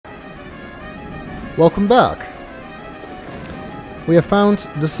Welcome back. We have found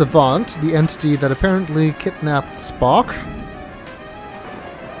the Savant, the entity that apparently kidnapped Spock.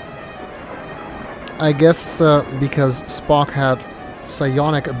 I guess because Spock had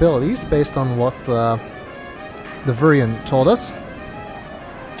psionic abilities based on what the Virian told us.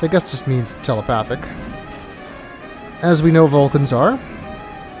 Which I guess just means telepathic. As we know Vulcans are.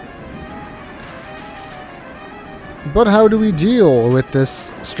 But how do we deal with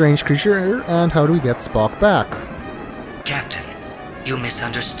this strange creature, and how do we get Spock back? Captain, you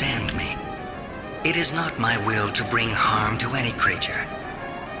misunderstand me. It is not my will to bring harm to any creature.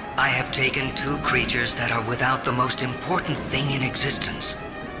 I have taken two creatures that are without the most important thing in existence,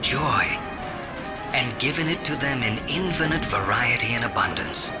 joy, and given it to them in infinite variety and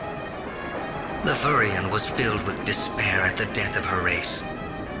abundance. The Virian was filled with despair at the death of her race.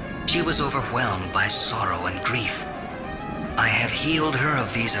 She was overwhelmed by sorrow and grief. I have healed her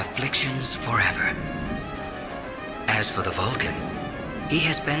of these afflictions forever. As for the Vulcan, he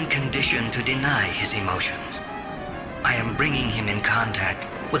has been conditioned to deny his emotions. I am bringing him in contact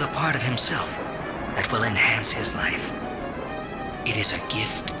with a part of himself that will enhance his life. It is a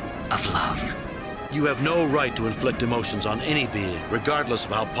gift of love. You have no right to inflict emotions on any being, regardless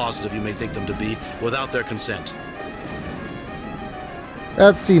of how positive you may think them to be, without their consent.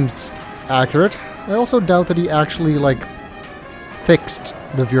 That seems accurate. I also doubt that he actually, fixed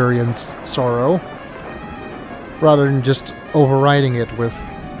the Virian's sorrow, rather than just overriding it with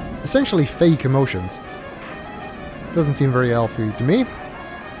essentially fake emotions. Doesn't seem very healthy to me.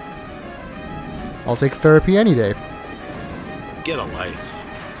 I'll take therapy any day. Get a life.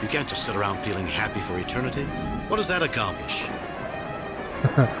 You can't just sit around feeling happy for eternity. What does that accomplish?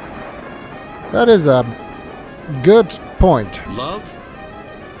 That is a good point. Love?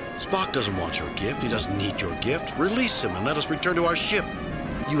 Spock doesn't want your gift. He doesn't need your gift. Release him and let us return to our ship.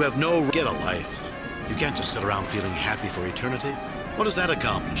 You have no... Get a life. You can't just sit around feeling happy for eternity. What does that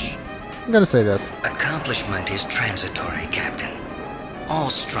accomplish? I'm gonna say this. Accomplishment is transitory, Captain. All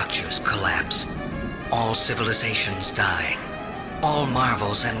structures collapse. All civilizations die. All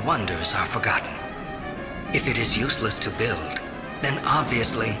marvels and wonders are forgotten. If it is useless to build, then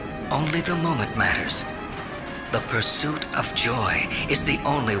obviously only the moment matters. The pursuit of joy is the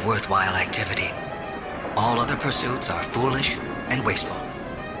only worthwhile activity. All other pursuits are foolish and wasteful.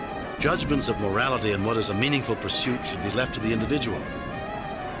 Judgments of morality and what is a meaningful pursuit should be left to the individual.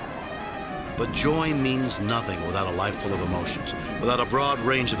 But joy means nothing without a life full of emotions. Without a broad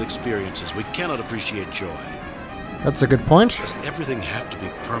range of experiences, we cannot appreciate joy. That's a good point. Does everything have to be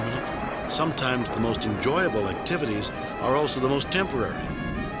permanent? Sometimes the most enjoyable activities are also the most temporary.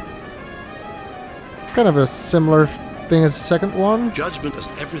 It's kind of a similar thing as the second one. Judgment, does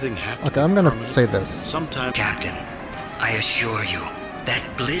everything have to be Okay, I'm gonna permanent? say this. Sometimes... Captain, I assure you that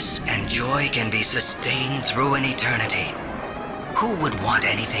bliss and joy can be sustained through an eternity. Who would want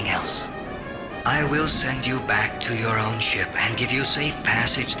anything else? I will send you back to your own ship and give you safe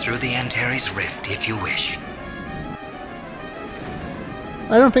passage through the Antares Rift if you wish.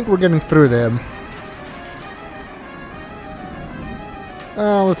 I don't think we're getting through them.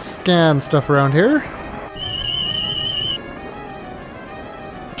 Let's scan stuff around here.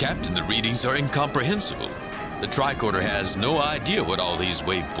 Captain, the readings are incomprehensible. The tricorder has no idea what all these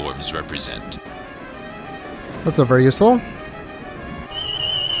waveforms represent. That's not very useful.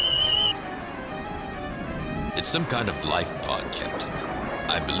 It's some kind of life pod, Captain.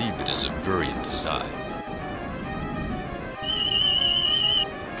 I believe it is a Virian design.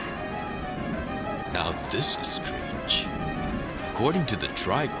 Now this is strange. According to the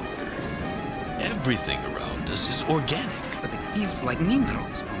tricorder, everything around us is organic. But it feels like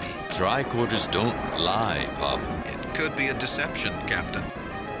minerals to me. Tricorders don't lie, Pop. It could be a deception, Captain.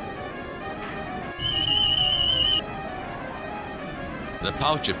 The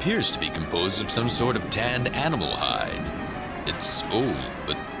pouch appears to be composed of some sort of tanned animal hide. It's old,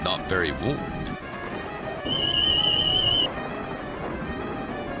 but not very worn.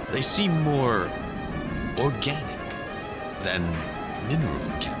 They seem more organic than mineral,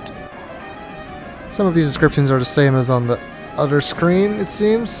 Captain. Some of these descriptions are the same as on the other screen, it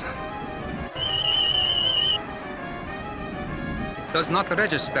seems. Does not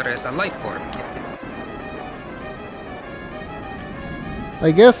register as a life form, Captain.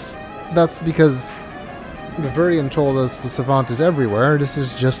 I guess that's because the Virian told us the Savant is everywhere. This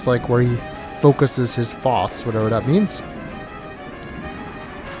is just like where he focuses his thoughts, whatever that means.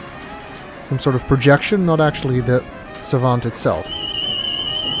 Some sort of projection, not actually the Savant itself.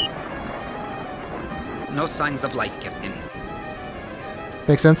 No signs of life, Captain.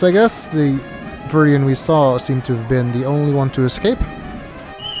 Makes sense, I guess. The Virian we saw seemed to have been the only one to escape.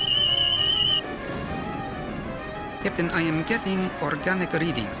 Captain, I am getting organic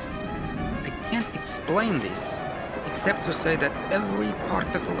readings. I can't explain this, except to say that every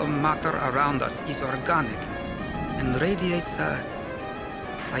particle of matter around us is organic and radiates a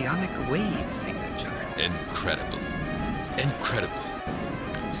psionic wave signature. Incredible. Incredible.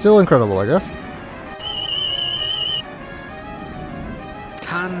 Still incredible, I guess.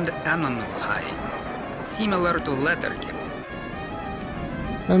 Tanned animal hide, similar to leather, Captain.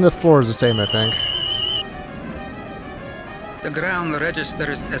 And the floor is the same, I think. The ground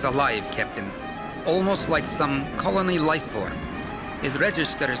registers as alive, Captain. Almost like some colony life form. It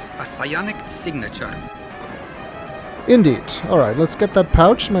registers a psionic signature. Indeed. Alright, let's get that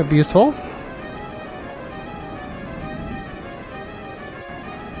pouch. Might be useful.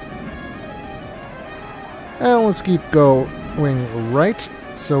 And let's keep going right,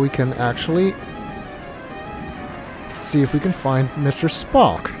 so we can actually see if we can find Mr.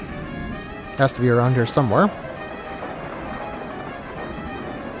 Spock. Has to be around here somewhere.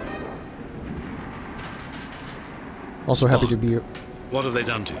 Also happy to be... What have they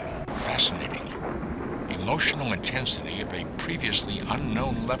done to you? Fascinating. Emotional intensity of a previously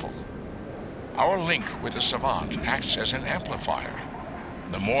unknown level. Our link with the Savant acts as an amplifier.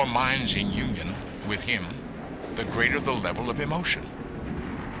 The more minds in union with him, the greater the level of emotion.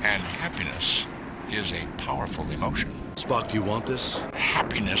 And happiness is a powerful emotion. Spock, do you want this?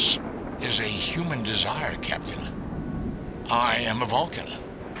 Happiness is a human desire, Captain. I am a Vulcan.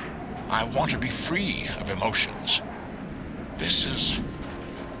 I want to be free of emotions. This is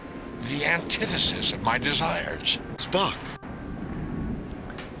the antithesis of my desires. Spock!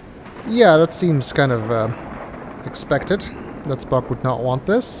 Yeah, that seems kind of expected. That Spock would not want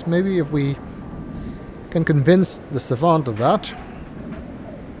this. Maybe if we can convince the Savant of that,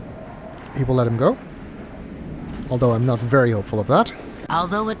 he will let him go. Although I'm not very hopeful of that.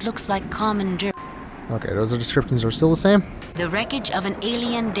 Although it looks like common dirt. Okay, those descriptions are still the same. The wreckage of an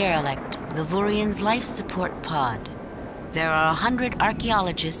alien derelict, the Vurian's life support pod. There are 100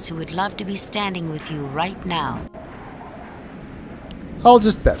 archaeologists who would love to be standing with you right now. I'll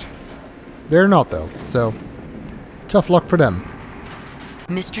just bet. They're not, though, so tough luck for them.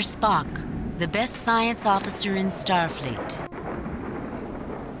 Mr. Spock, the best science officer in Starfleet.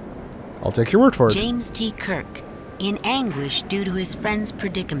 I'll take your word for it. James T. Kirk, in anguish due to his friend's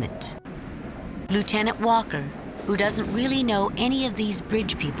predicament. Lieutenant Walker, who doesn't really know any of these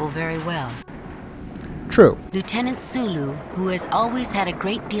bridge people very well. True. Lieutenant Sulu, who has always had a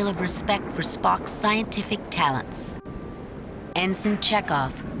great deal of respect for Spock's scientific talents. Ensign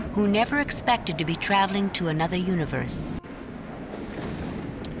Chekhov, who never expected to be traveling to another universe.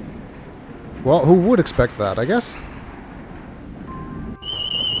 Well, who would expect that, I guess?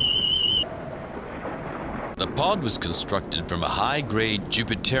 The pod was constructed from a high-grade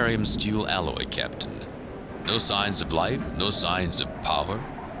Jupiterium steel alloy, Captain. No signs of life, no signs of power.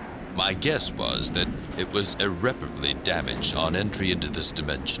 My guess was that it was irreparably damaged on entry into this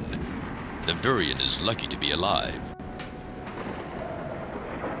dimension. The Vurian is lucky to be alive.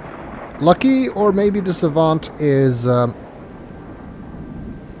 Lucky, or maybe the Savant is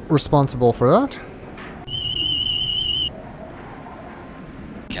responsible for that?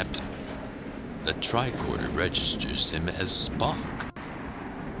 Captain, the tricorder registers him as Spock.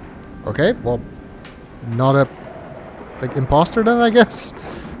 Okay, well, not a imposter then, I guess?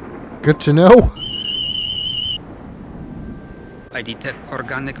 Good to know. I detect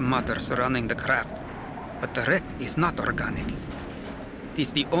organic matter surrounding the craft, but the wreck is not organic. It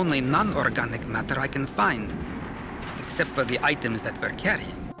is the only non-organic matter I can find, except for the items that we're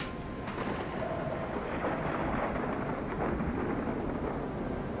carrying.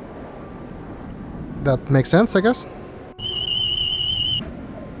 That makes sense, I guess.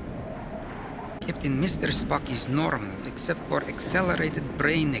 Captain, Mr. Spock is normal, except for accelerated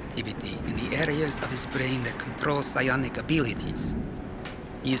brain activity in the areas of his brain that control psionic abilities.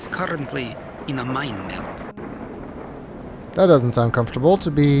 He is currently in a mind meld. That doesn't sound comfortable to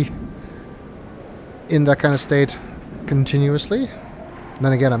be in that kind of state continuously.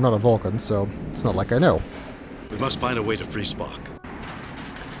 Then again, I'm not a Vulcan, so it's not like I know. We must find a way to free Spock.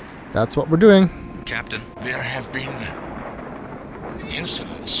 That's what we're doing. Captain, There have been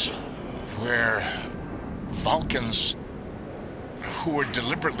incidents where Vulcans who were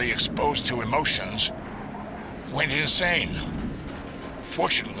deliberately exposed to emotions went insane.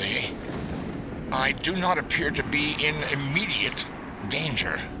 Fortunately, I do not appear to be in immediate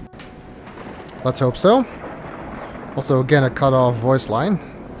danger. Let's hope so. Also, again, a cut-off voice line.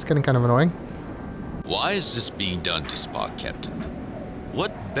 It's getting kind of annoying. Why is this being done to Spock, Captain?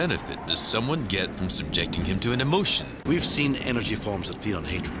 What benefit does someone get from subjecting him to an emotion? We've seen energy forms that feed on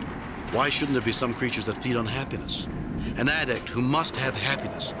hatred. Why shouldn't there be some creatures that feed on happiness? an addict who must have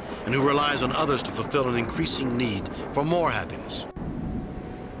happiness and who relies on others to fulfill an increasing need for more happiness.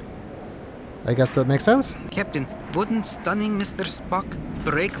 I guess that makes sense. Captain, wouldn't stunning Mr. Spock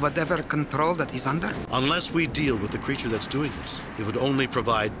break whatever control that he's under? Unless we deal with the creature that's doing this, it would only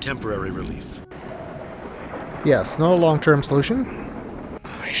provide temporary relief. Yes, not a long-term solution.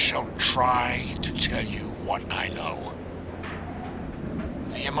 I shall try to tell you what I know.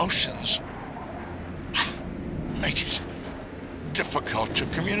 The emotions make it difficult to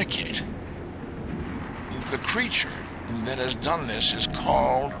communicate. The creature that has done this is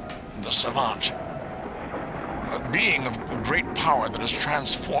called the Savant, a being of great power that has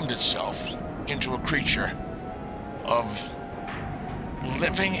transformed itself into a creature of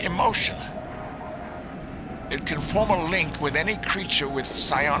living emotion. It can form a link with any creature with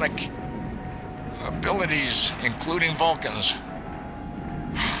psionic abilities, including Vulcans.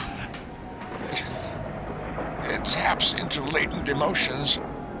 It taps into latent emotions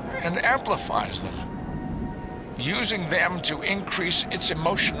and amplifies them, using them to increase its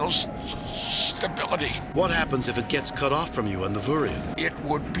emotional stability. What happens if it gets cut off from you and the Vurian? It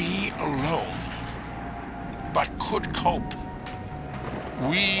would be alone, but could cope.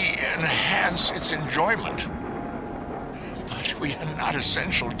 We enhance its enjoyment, but we are not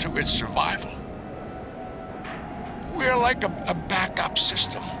essential to its survival. We're like a backup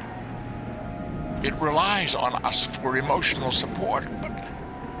system. It relies on us for emotional support,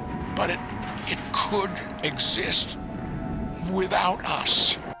 but it could exist without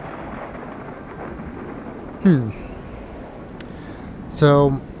us.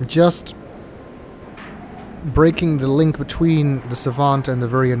 So, just breaking the link between the Savant and the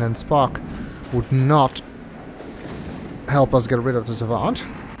Vurian and Spock would not help us get rid of the Savant.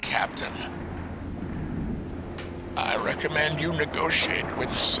 Captain, I recommend you negotiate with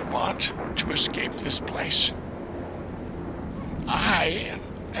Savant to escape this place. I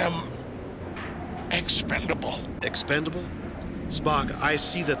am expendable. Expendable? Spock, I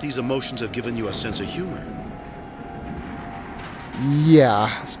see that these emotions have given you a sense of humor.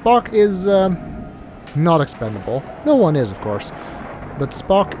 Yeah, Spock is not expendable. No one is, of course. But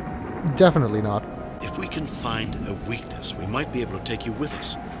Spock, definitely not. If we can find a weakness, we might be able to take you with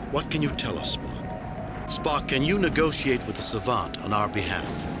us. What can you tell us, Spock? Spock, can you negotiate with the Savant on our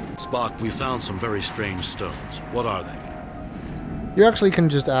behalf? Spock, we found some very strange stones. What are they? You actually can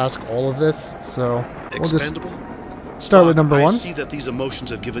just ask all of this, so we'll just Expendable? start with Spock, number I one. see that these emotions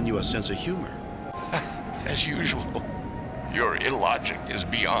have given you a sense of humor. As usual, your illogic is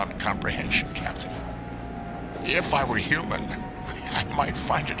beyond comprehension, Captain. If I were human, I might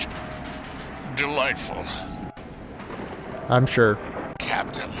find it delightful. I'm sure.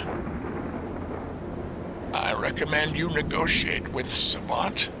 Captain, I recommend you negotiate with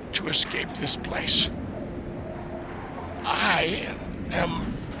Savant to escape this place. I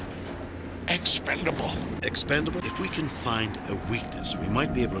am expendable. Expendable? If we can find a weakness, we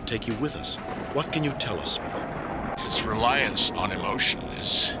might be able to take you with us. What can you tell us, Spock? Its reliance on emotion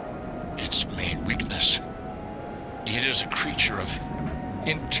is its main weakness. It is a creature of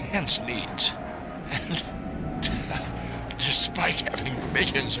intense needs, and despite having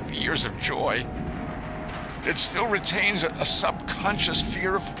millions of years of joy, it still retains a subconscious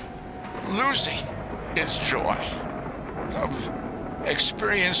fear of losing its joy, of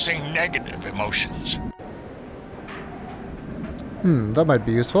experiencing negative emotions. That might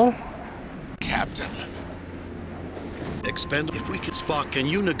be useful. Captain, Expendable? If we could, Spock, can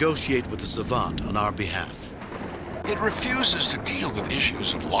you negotiate with the Savant on our behalf? it refuses to deal with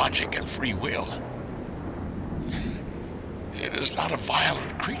issues of logic and free will. It is not a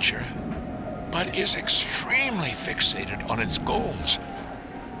violent creature, but is extremely fixated on its goals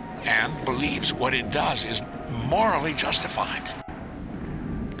and believes what it does is morally justified.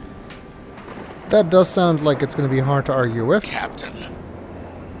 That does sound like it's going to be hard to argue with. Captain,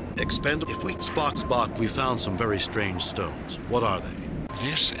 Expendable? If we... Spock, we found some very strange stones. What are they?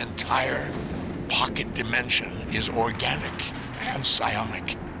 this entire pocket dimension is organic and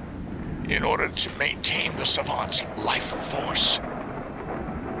psionic in order to maintain the Savant's life force.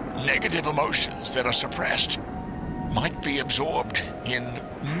 Negative emotions that are suppressed might be absorbed in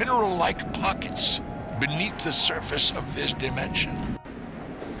mineral-like pockets beneath the surface of this dimension.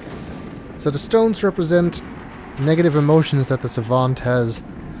 So the stones represent negative emotions that the Savant has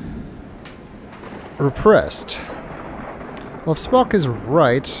repressed. Well, if Spock is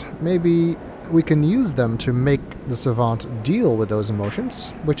right, maybe we can use them to make the Savant deal with those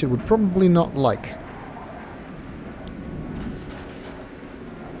emotions, which it would probably not like.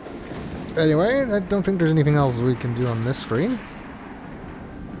 Anyway, I don't think there's anything else we can do on this screen.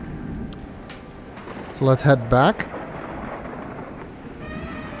 So let's head back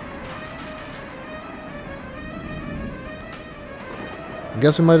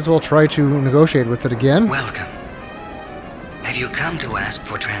Guess we might as well try to negotiate with it again. Welcome. Have you come to ask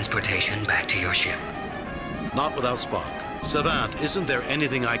for transportation back to your ship? Not without Spock. Savant, isn't there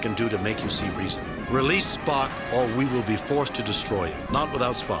anything I can do to make you see reason? Release Spock, or we will be forced to destroy you. Not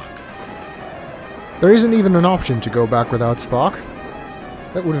without Spock. There isn't even an option to go back without Spock.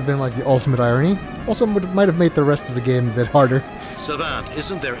 That would have been like the ultimate irony. Also might have made the rest of the game a bit harder. Savant,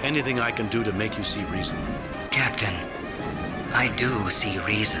 isn't there anything I can do to make you see reason? Captain, I do see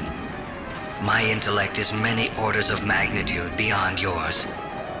reason. My intellect is many orders of magnitude beyond yours.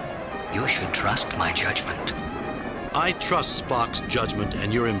 You should trust my judgment. I trust Spock's judgment,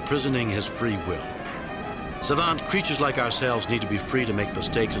 and you're imprisoning his free will. Savant, creatures like ourselves need to be free to make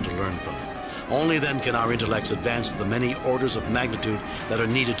mistakes and to learn from them. Only then can our intellects advance the many orders of magnitude that are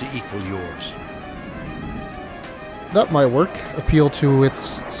needed to equal yours. That might work. Appeal to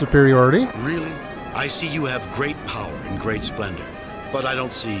its superiority. Really? I see you have great power and great splendor, but I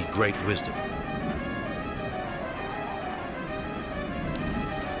don't see great wisdom.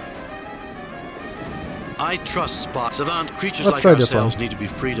 I trust Spock. Savant, creatures like ourselves need to be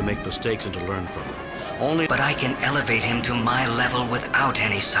free to make mistakes and to learn from them. But I can elevate him to my level without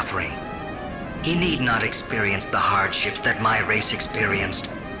any suffering. He need not experience the hardships that my race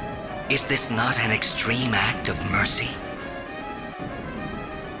experienced. Is this not an extreme act of mercy?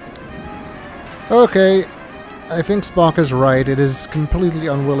 Okay, I think Spock is right. It is completely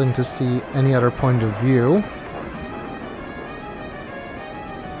unwilling to see any other point of view.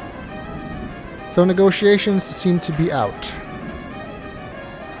 So negotiations seem to be out.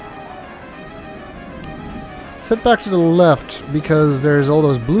 Set back to the left because there's all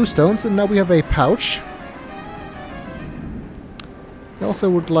those blue stones, and now we have a pouch. I also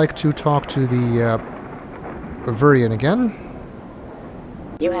would like to talk to the Virian again.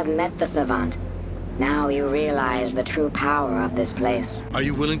 You have met the Savant. Now you realize the true power of this place. Are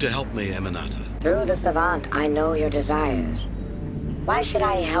you willing to help me, Eminata? Through the Savant, I know your desires. Why should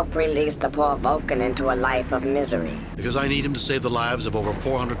I help release the poor Vulcan into a life of misery? Because I need him to save the lives of over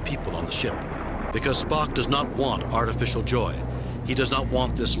 400 people on the ship. Because Spock does not want artificial joy. He does not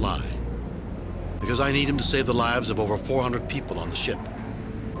want this lie. Because I need him to save the lives of over 400 people on the ship.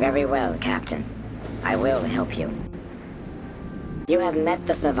 Very well, Captain. I will help you. You have met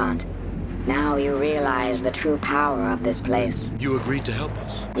the Savant. Now you realize the true power of this place. You agreed to help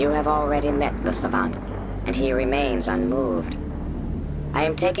us. You have already met the Savant, and he remains unmoved. I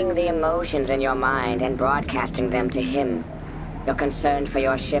am taking the emotions in your mind and broadcasting them to him. Your concern for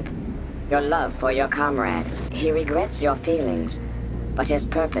your ship, your love for your comrade. He regrets your feelings, but his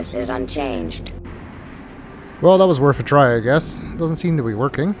purpose is unchanged. Well, that was worth a try, I guess. Doesn't seem to be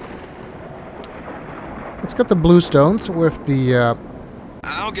working. Let's get the blue stones with the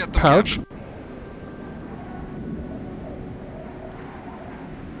I'll get the pouch. Captain.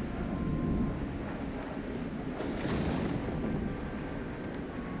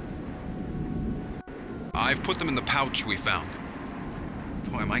 I've put them in the pouch we found.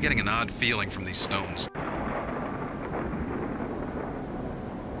 Boy, am I getting an odd feeling from these stones.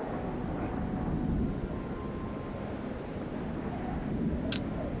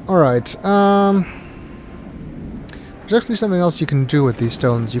 Alright, there's actually something else you can do with these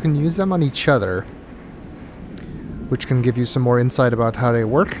stones. You can use them on each other, which can give you some more insight about how they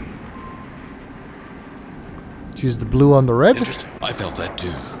work. Use the blue on the red. Interesting. I felt that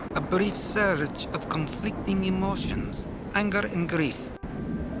too. A brief surge of conflicting emotions, anger and grief.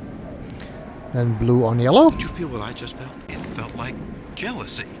 And blue on yellow. Did you feel what I just felt? It felt like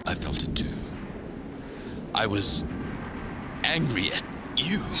jealousy. I felt it too. I was angry at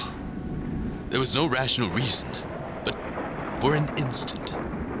you. There was no rational reason, but for an instant,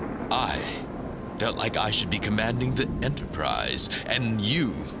 I felt like I should be commanding the Enterprise, and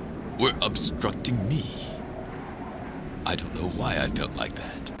you were obstructing me. I don't know why I felt like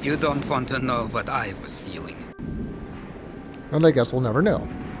that. You don't want to know what I was feeling. And I guess we'll never know.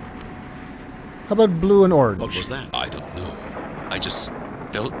 How about blue and orange? What was that? I don't know. I just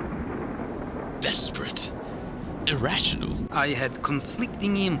felt desperate, irrational. I had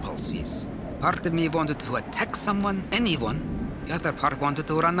conflicting impulses. Part of me wanted to attack someone, anyone. The other part wanted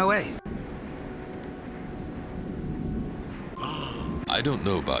to run away. I don't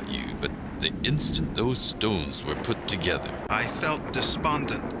know about you, but the instant those stones were put together, I felt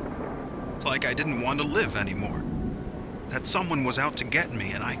despondent. Like I didn't want to live anymore. That someone was out to get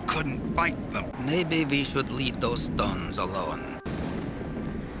me and I couldn't fight them. Maybe we should leave those stones alone.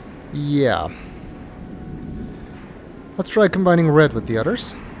 Yeah. Let's try combining red with the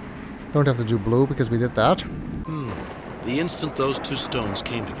others. Don't have to do blue because we did that. The instant those two stones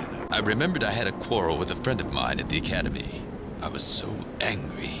came together. I remembered I had a quarrel with a friend of mine at the academy. I was so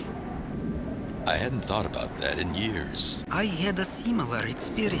angry. I hadn't thought about that in years. I had a similar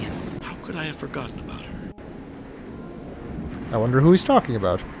experience. How could I have forgotten about her? I wonder who he's talking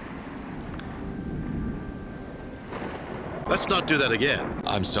about. Let's not do that again.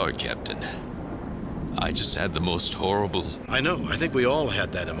 I'm sorry, Captain. I just had the most horrible... I know. I think we all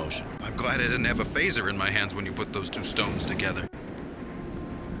had that emotion. I'm glad I didn't have a phaser in my hands when you put those two stones together.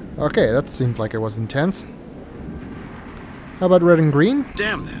 Okay, that seemed like it was intense. How about red and green?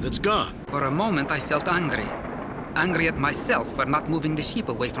 Damn that, it's gone. For a moment, I felt angry. Angry at myself for not moving the ship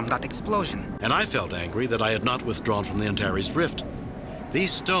away from that explosion. And I felt angry that I had not withdrawn from the Antares Rift.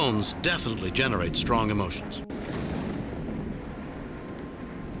 These stones definitely generate strong emotions.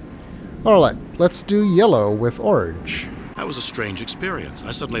 Alright, let's do yellow with orange. That was a strange experience.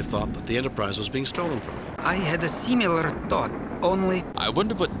 I suddenly thought that the Enterprise was being stolen from me. I had a similar thought, only... I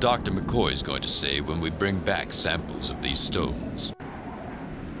wonder what Dr. McCoy is going to say when we bring back samples of these stones.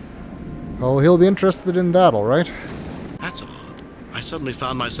 Oh, he'll be interested in that, alright? That's odd. I suddenly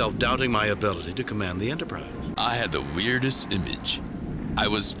found myself doubting my ability to command the Enterprise. I had the weirdest image. I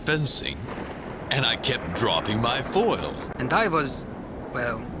was fencing, and I kept dropping my foil. And I was...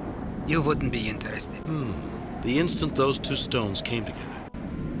 well, you wouldn't be interested. The instant those two stones came together.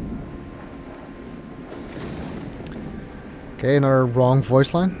 Okay, another wrong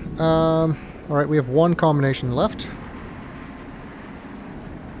voice line. Alright, we have one combination left.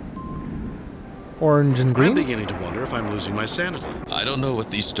 Orange and green. I'm beginning to wonder if I'm losing my sanity. I don't know what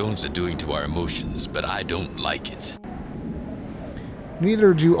these stones are doing to our emotions, but I don't like it.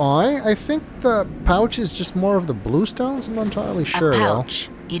 Neither do I. I think the pouch is just more of the blue stones. I'm not entirely sure, A though. pouch.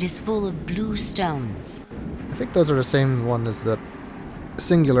 It is full of blue stones. I think those are the same one as the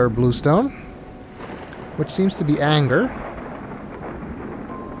singular blue stone, which seems to be anger.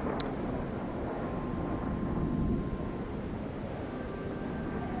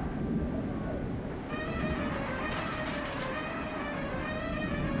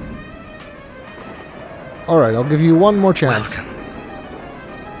 Alright, I'll give you one more chance. Welcome.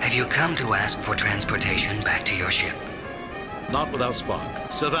 Have you come to ask for transportation back to your ship? Not without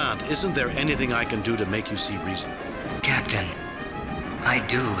Spock. Savant, isn't there anything I can do to make you see reason? Captain, I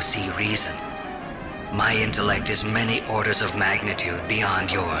do see reason. My intellect is many orders of magnitude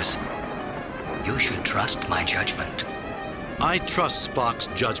beyond yours. You should trust my judgment. I trust Spock's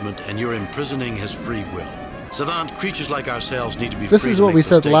judgment, and you're imprisoning his free will. Savant, creatures like ourselves need to be This free is to what make we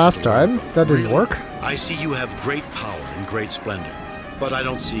said mistakes last and to learn time. from them. That didn't Really? work. I see you have great power and great splendor, but I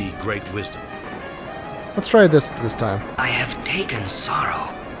don't see great wisdom. Let's try this time. I have taken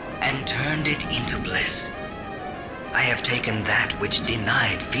sorrow and turned it into bliss. I have taken that which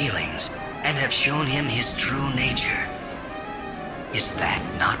denied feelings and have shown him his true nature. Is that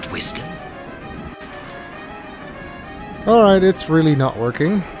not wisdom? Alright, it's really not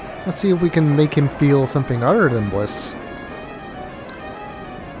working. Let's see if we can make him feel something other than bliss.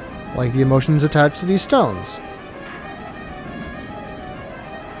 Like the emotions attached to these stones.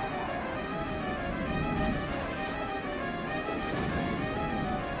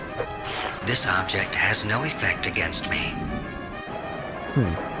 This object has no effect against me.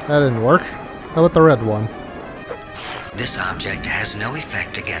 That didn't work. How about the red one? This object has no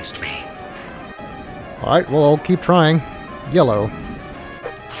effect against me. Alright, well, I'll keep trying. Yellow.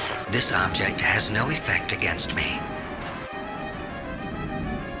 This object has no effect against me.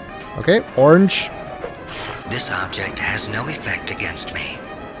 Okay, orange. This object has no effect against me.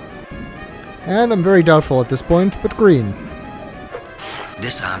 And I'm very doubtful at this point, but green.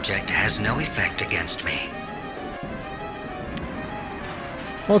 This object has no effect against me.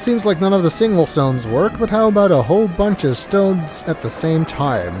 Well, it seems like none of the single stones work, but how about a whole bunch of stones at the same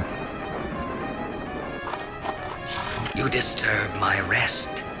time? You disturb my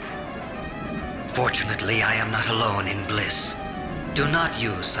rest. Fortunately, I am not alone in bliss. Do not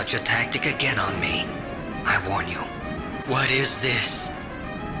use such a tactic again on me. I warn you. What is this?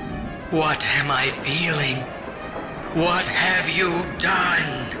 What am I feeling? What have you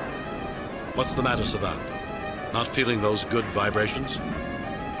done? What's the matter, Savant? Not feeling those good vibrations?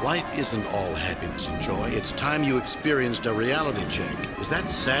 Life isn't all happiness and joy. It's time you experienced a reality check. Is that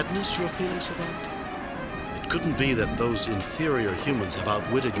sadness you're feeling, Savant? It couldn't be that those inferior humans have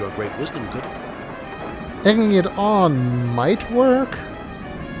outwitted your great wisdom, could it? Egging it on might work.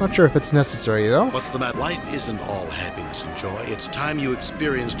 Not sure if it's necessary, though. What's the matter? Life isn't all happiness and joy. It's time you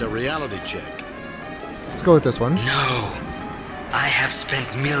experienced a reality check. Let's go with this one. No. I have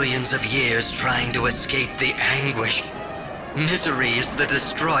spent millions of years trying to escape the anguish. Misery is the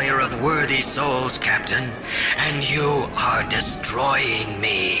destroyer of worthy souls, Captain, and you are destroying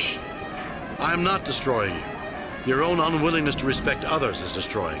me. I'm not destroying you. Your own unwillingness to respect others is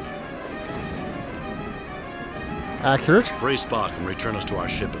destroying you. Accurate. Free Spock and return us to our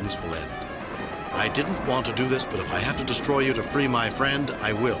ship, and this will end. I didn't want to do this, but if I have to destroy you to free my friend,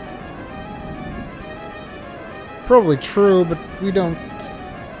 I will. Probably true, but we don't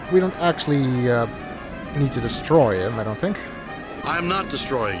actually need to destroy him, I don't think. I'm not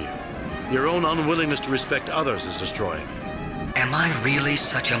destroying you. Your own unwillingness to respect others is destroying you. Am I really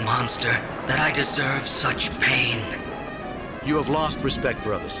such a monster that I deserve such pain? You have lost respect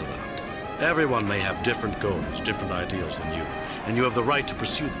for others, Savant. Everyone may have different goals, different ideals than you, and you have the right to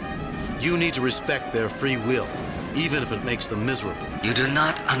pursue them. You need to respect their free will, even if it makes them miserable. You do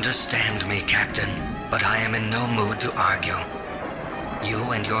not understand me, Captain, but I am in no mood to argue.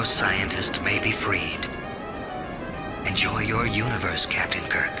 You and your scientist may be freed. Enjoy your universe, Captain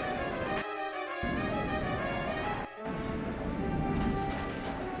Kirk.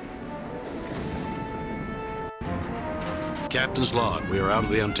 Captain's log, we are out of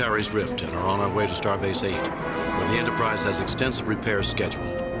the Antares Rift and are on our way to Starbase 8, where the Enterprise has extensive repairs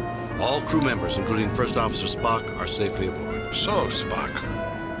scheduled. All crew members, including First Officer Spock, are safely aboard. So, Spock,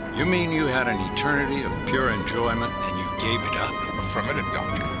 you mean you had an eternity of pure enjoyment and you gave it up? Affirmative,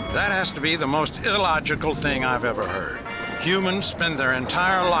 Doctor. That has to be the most illogical thing I've ever heard. Humans spend their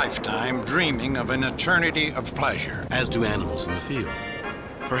entire lifetime dreaming of an eternity of pleasure. As do animals in the field.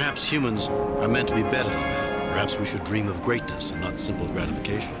 Perhaps humans are meant to be better than that. Perhaps we should dream of greatness and not simple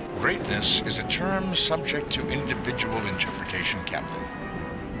gratification. Greatness is a term subject to individual interpretation, Captain.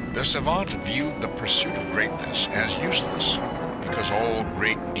 The Savant viewed the pursuit of greatness as useless, because all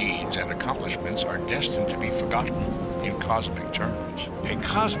great deeds and accomplishments are destined to be forgotten in cosmic terms. A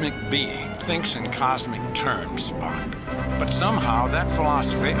cosmic being thinks in cosmic terms, Spock. But somehow that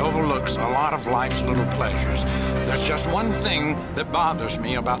philosophy overlooks a lot of life's little pleasures. There's just one thing that bothers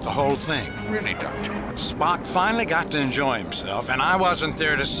me about the whole thing. Really, Doctor? Spock finally got to enjoy himself, and I wasn't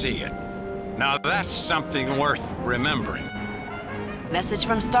there to see it. Now that's something worth remembering. Message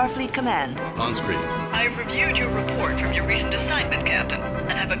from Starfleet Command. On screen. I've reviewed your report from your recent assignment, Captain,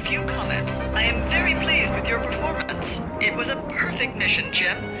 and have a few comments. I am very pleased with your performance. It was a perfect mission,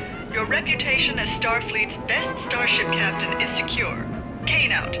 Jim. Your reputation as Starfleet's best starship captain is secure.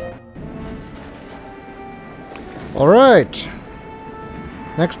 Kane out. Alright.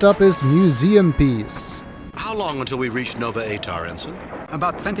 Next up is Museum Piece. How long until we reach Nova Atar, Ensign?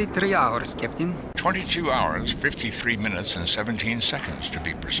 About 23 hours, Captain. 22 hours, 53 minutes, and 17 seconds, to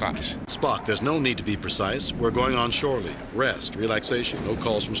be precise. Spock, there's no need to be precise. We're going on shore leave. Rest, relaxation, no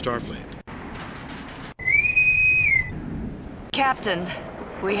calls from Starfleet. Captain,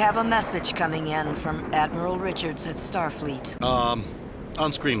 we have a message coming in from Admiral Richards at Starfleet.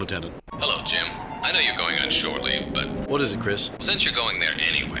 On screen, Lieutenant. Hello, Jim. I know you're going on shore leave, but... What is it, Chris? Well, since you're going there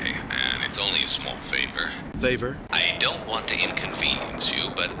anyway, and it's only a small favor... Favor? I don't want to inconvenience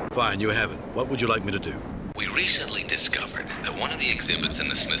you, but... Fine, you have it. What would you like me to do? We recently discovered that one of the exhibits in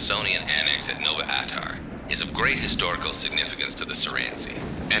the Smithsonian Annex at Nova Atar is of great historical significance to the Soransi,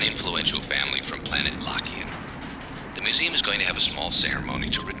 an influential family from planet Lakian. The museum is going to have a small ceremony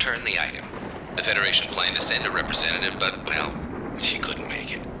to return the item. The Federation planned to send a representative, but, well, she couldn't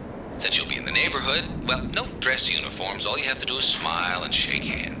make it. Since you'll be in the neighborhood, well, no dress uniforms. All you have to do is smile and shake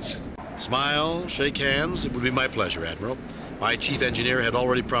hands. Smile, shake hands. It would be my pleasure, Admiral. My chief engineer had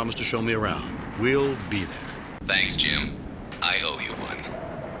already promised to show me around. We'll be there. Thanks, Jim. I owe you one.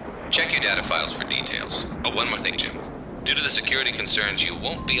 Check your data files for details. Oh, one more thing, Jim. Due to the security concerns, you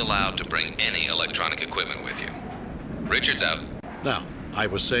won't be allowed to bring any electronic equipment with you. Richards out. Now, I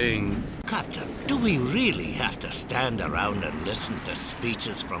was saying... Captain, do we really have to stand around and listen to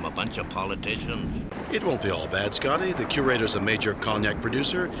speeches from a bunch of politicians? It won't be all bad, Scotty. The curator's a major cognac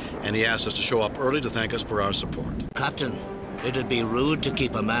producer, and he asked us to show up early to thank us for our support. Captain, it'd be rude to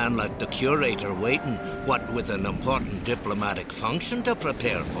keep a man like the curator waiting, what with an important diplomatic function to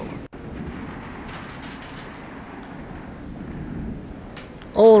prepare for.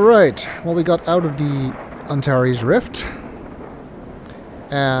 Alright, well, we got out of the Antares Rift.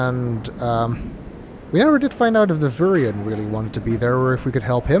 And we never did find out if the Virion really wanted to be there or if we could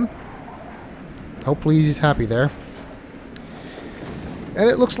help him. Hopefully he's happy there. And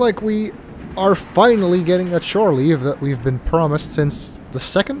it looks like we are finally getting that shore leave that we've been promised since the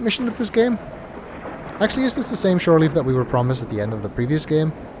second mission of this game. Actually, is this the same shore leave that we were promised at the end of the previous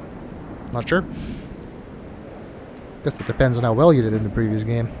game? Not sure. Guess that depends on how well you did in the previous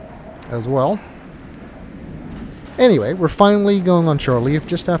game as well. Anyway, we're finally going on shore leave.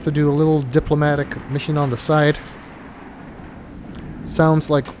 Just have to do a little diplomatic mission on the side. Sounds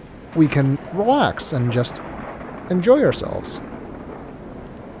like we can relax and just enjoy ourselves.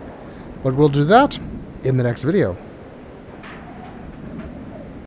 But we'll do that in the next video.